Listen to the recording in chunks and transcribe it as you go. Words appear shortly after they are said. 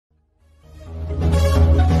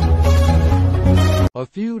A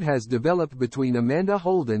feud has developed between Amanda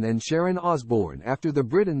Holden and Sharon Osbourne after the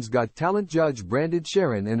Britain's Got Talent judge branded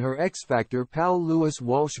Sharon and her X Factor pal Lewis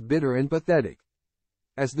Walsh bitter and pathetic.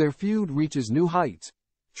 As their feud reaches new heights,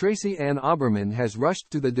 Tracy-Ann Oberman has rushed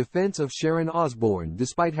to the defense of Sharon Osbourne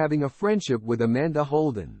despite having a friendship with Amanda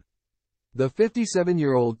Holden. The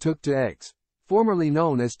 57-year-old took to X, formerly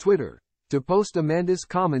known as Twitter, to post Amanda's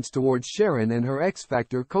comments towards Sharon and her X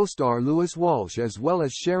Factor co-star Lewis Walsh, as well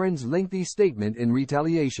as Sharon's lengthy statement in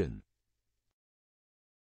retaliation.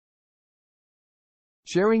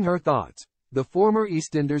 Sharing her thoughts, the former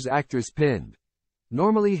EastEnders actress penned,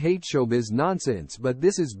 "Normally hate showbiz nonsense, but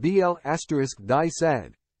this is BL*die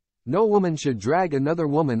sad. No woman should drag another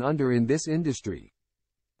woman under in this industry.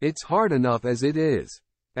 It's hard enough as it is.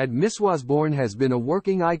 Miss Osbourne has been a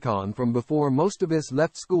working icon from before most of us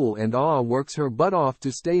left school and works her butt off to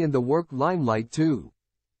stay in the work limelight too.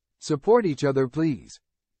 Support each other please.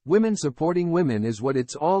 Women supporting women is what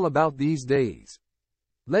it's all about these days.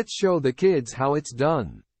 Let's show the kids how it's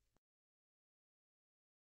done."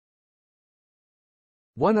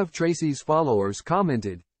 One of Tracy's followers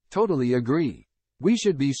commented, "Totally agree. We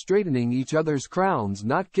should be straightening each other's crowns,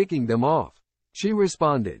 not kicking them off." She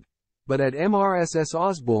responded, "But at Mrs.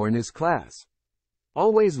 Osbourne is class.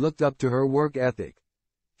 Always looked up to her work ethic."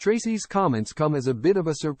 Tracy's comments come as a bit of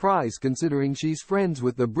a surprise considering she's friends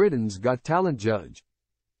with the Britain's Got Talent judge.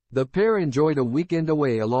 The pair enjoyed a weekend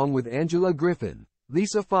away along with Angela Griffin,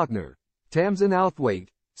 Lisa Faulkner, Tamsin Outhwaite,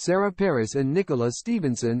 Sarah Paris and Nicola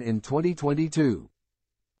Stevenson in 2022.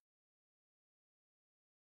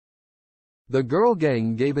 The Girl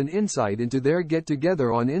Gang gave an insight into their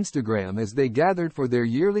get-together on Instagram as they gathered for their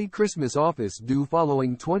yearly Christmas office due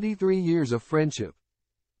following 23 years of friendship.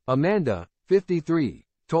 Amanda, 53,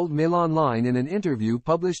 told Mail Online in an interview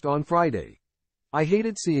published on Friday, "I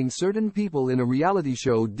hated seeing certain people in a reality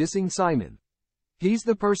show dissing Simon. He's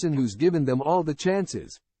the person who's given them all the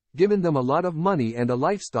chances, given them a lot of money and a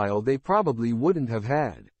lifestyle they probably wouldn't have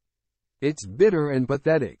had. It's bitter and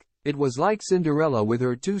pathetic. It was like Cinderella with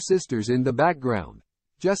her two sisters in the background.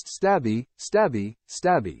 Just stabby, stabby,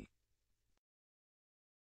 stabby."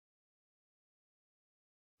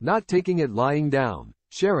 Not taking it lying down,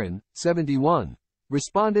 Sharon, 71,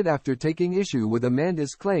 responded after taking issue with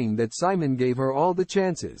Amanda's claim that Simon gave her all the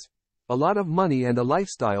chances, a lot of money and a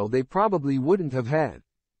lifestyle they probably wouldn't have had.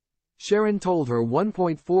 Sharon told her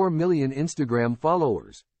 1.4 million Instagram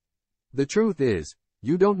followers, "The truth is,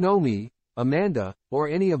 you don't know me, Amanda, or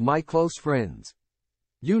any of my close friends.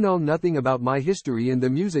 You know nothing about my history in the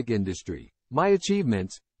music industry, my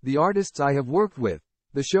achievements, the artists I have worked with,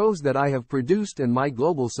 the shows that I have produced and my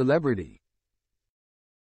global celebrity.